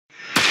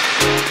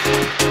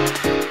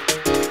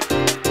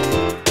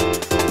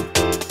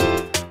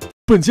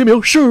本节目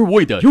由生而无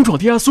畏的勇闯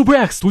天涯 Super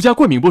X 独家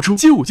冠名播出，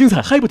街舞精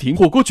彩嗨不停，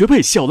火锅绝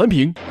配小蓝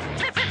瓶。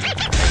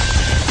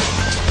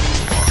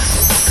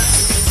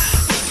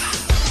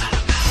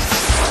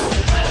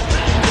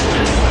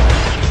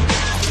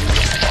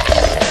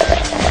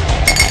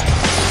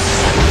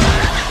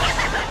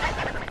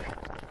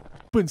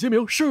本节目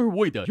由生而无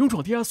畏的勇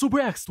闯天涯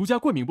Super X 独家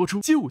冠名播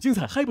出，街舞精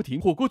彩嗨不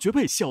停，火锅绝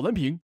配小蓝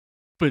瓶。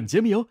本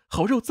节目由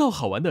好肉造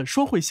好玩的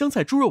双汇香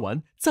菜猪肉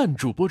丸赞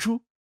助播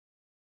出。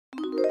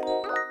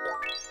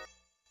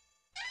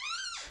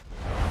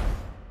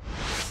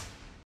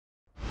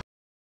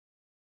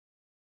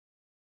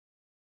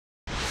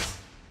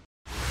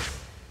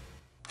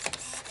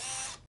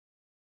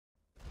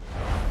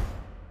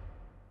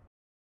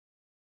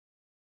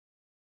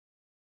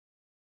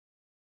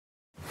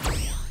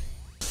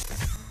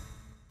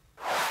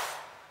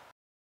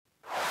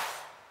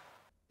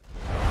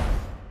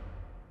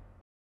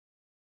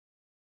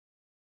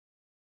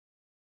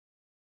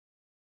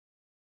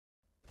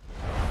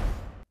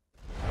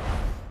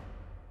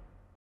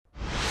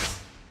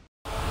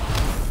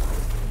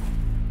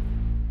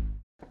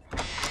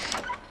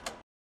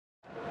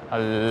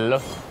Hello，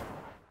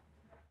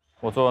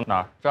 我坐哪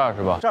儿？这儿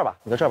是吧？这儿吧，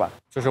你在这儿吧。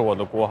这是我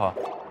的锅哈。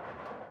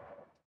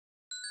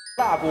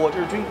大锅，这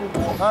是菌菇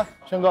锅啊，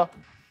轩哥。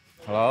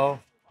Hello，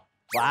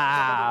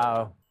 哇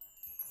哦！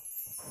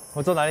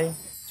我坐哪里？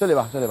这里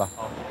吧，这里吧。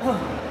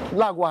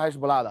辣锅还是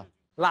不辣的？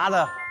辣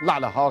的，辣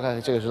的。好，我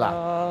看这个是辣。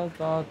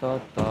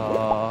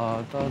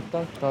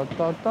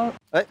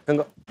哎，根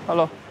哥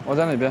 ，Hello， 我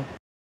在哪边？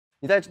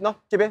你在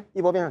这边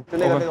一波边上，就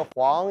那个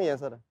黄颜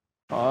色的。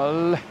好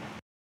嘞。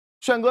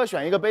炫哥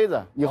选一个杯子，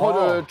以后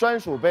就是专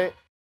属杯。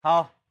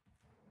好。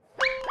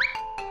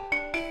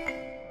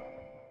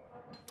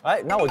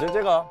哎，那我觉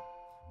得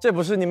这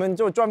不是你们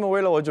就专门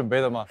为了我准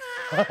备的吗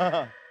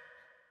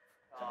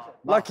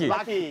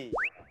？Lucky，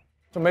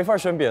 就没法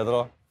选别的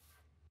了。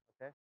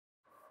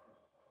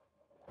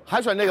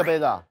还选这个杯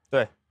子？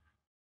对。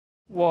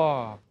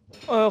哇，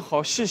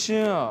好细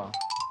心啊！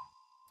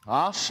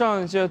啊，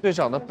上一届队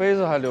长的杯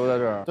子还留在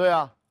这儿。对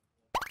啊。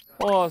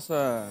哇塞！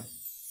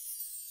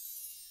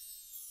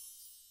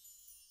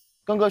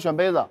根哥选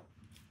杯子。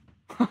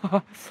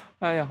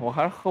哎呀，我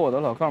还是喝我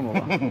的老干部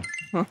吧。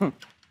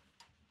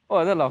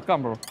我的老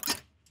干部。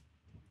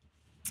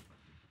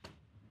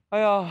哎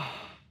呀，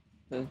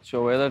这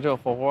久违的这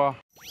火锅。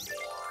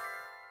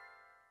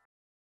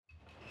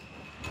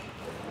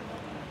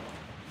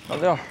老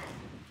料。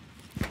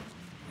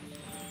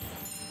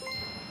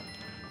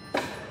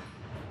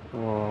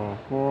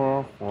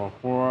火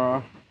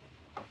锅。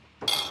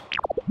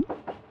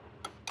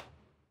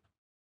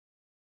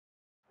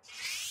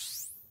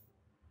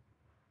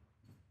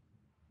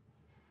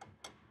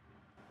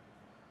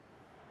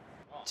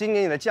今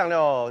年你的酱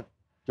料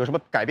有什么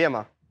改变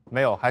吗？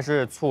没有，还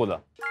是醋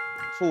的。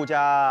醋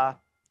加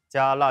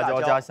辣椒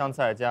加香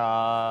菜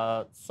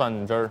加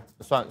蒜汁儿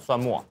蒜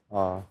末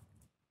啊。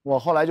我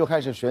后来就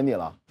开始学你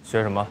了。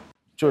学什么？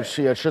就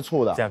也吃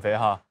醋的。减肥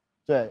哈。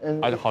对，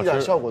而且好吃，一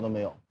点效果都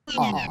没有。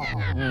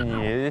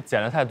你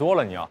减的太多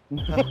了，你要。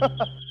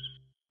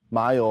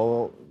麻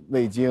油、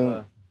味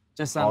精，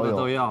这三个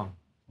都要。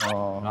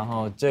哦。然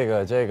后这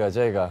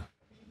个，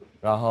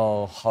然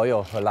后蚝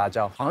油和辣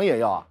椒。糖也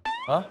要啊？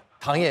啊，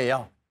糖也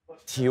要，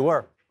提味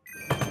儿。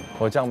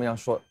我这样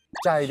说，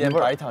加一点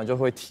白糖就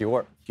会提味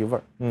儿。提味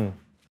儿。嗯。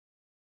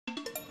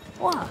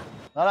哇，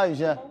来，雨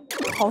欣，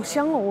好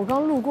香哦！我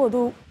刚路过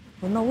都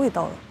闻到味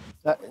道了。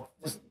来，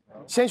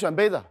先选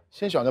杯子，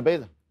先选个杯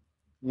子，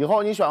以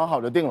后你选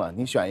好就定了。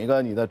你选一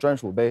个你的专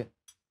属杯。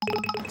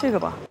这个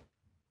吧。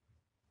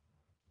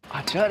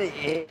啊，这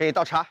里给你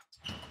倒茶。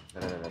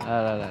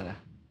来，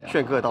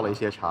炫哥倒了一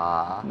些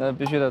茶。那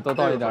必须得多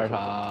倒一点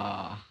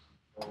茶。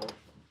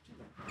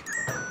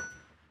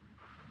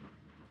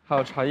还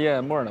有茶叶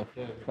沫呢。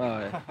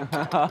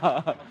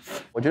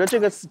我觉得这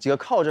个几个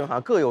靠枕好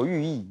像各有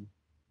寓意。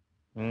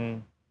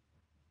嗯。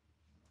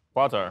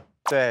瓜子儿。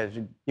对，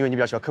因为你比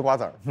较喜欢嗑瓜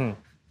子儿。嗯。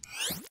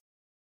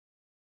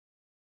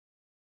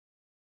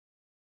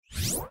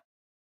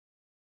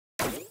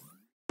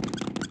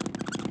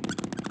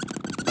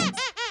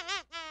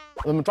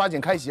我们抓紧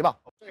开席吧。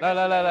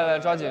来，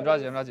抓紧。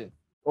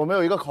我们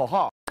有一个口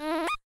号，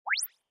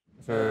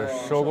是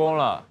收工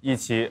了，一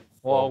起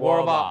火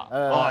锅吧。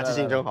哇，记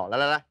性真好。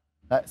来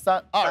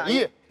，3、2、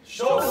1，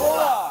收工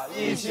了，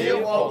一起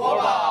火锅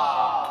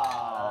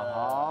吧。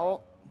好，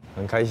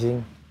很开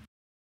心。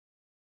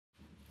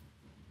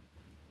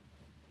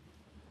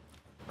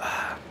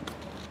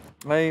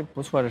哎，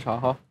不错，这茶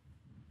哈。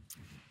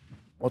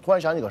我突然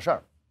想起个事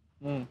儿。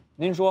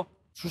您说。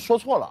说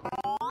错了。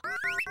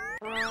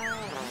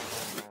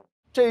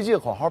这一季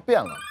口号变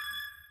了。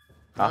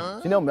啊？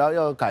今天我们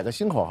要改个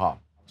新口号。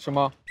什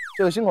么？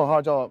这个新口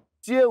号叫“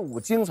街舞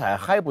精彩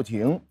嗨不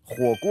停，火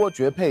锅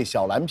绝配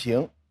小蓝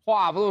瓶”。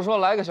话不多说，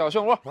来个小漩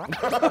涡。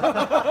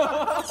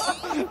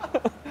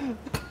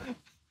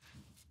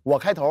我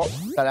开头，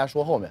大家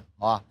说后面，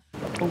好吧？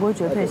火锅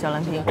绝配小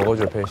蓝瓶。火锅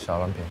绝配小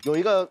蓝瓶。有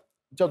一个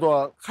叫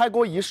做开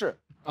锅仪式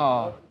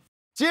啊，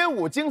街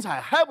舞精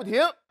彩嗨不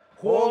停，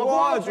火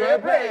锅绝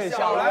配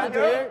小蓝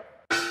瓶。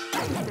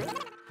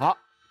好，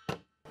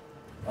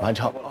完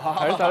成。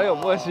还是咱俩有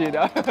默契一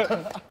点。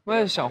我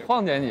也想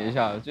晃点你一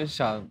下，就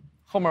想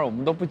后面我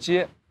们都不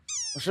接，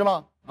是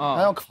吗？啊，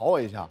还要考我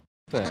一下。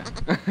对。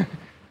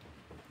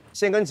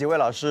先跟几位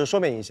老师说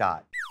明一下，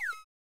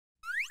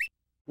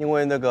因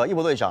为那个一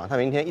博队长他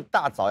明天一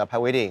大早要拍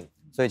微电影，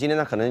所以今天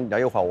呢可能聊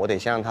一会儿，我得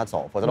先让他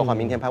走，否则的话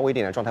明天拍微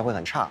电影的状态会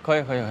很差。可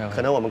以。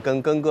可能我们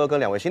跟根哥跟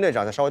2位新队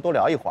长再稍微多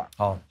聊一会儿。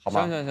好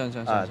吗？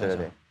行。啊，对，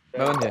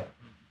没问题。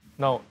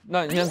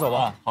那你先走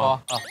吧。好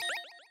啊。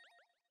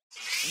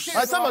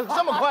哎，这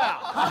么快啊！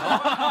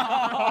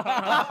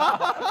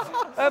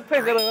哎，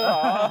配合的很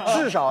好，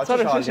至少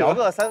聊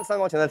个3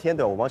毛钱的天，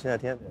对，5毛钱的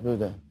天。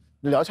对，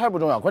你聊天不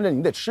重要，关键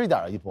你得吃一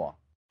点啊，一博。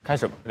开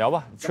始吧，聊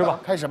吧，吃吧，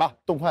开始吧，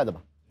动筷子吧。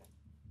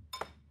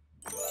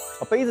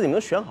杯子你们都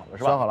选好了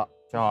是吧？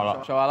选好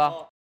了。选完了。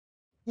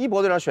一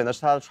博队长选的是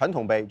他的传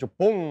统杯，就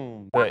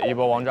嘣。对，一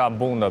博王炸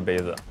嘣的杯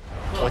子。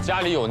我家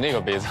里有那个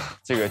杯子，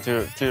这个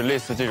就是类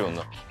似这种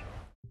的。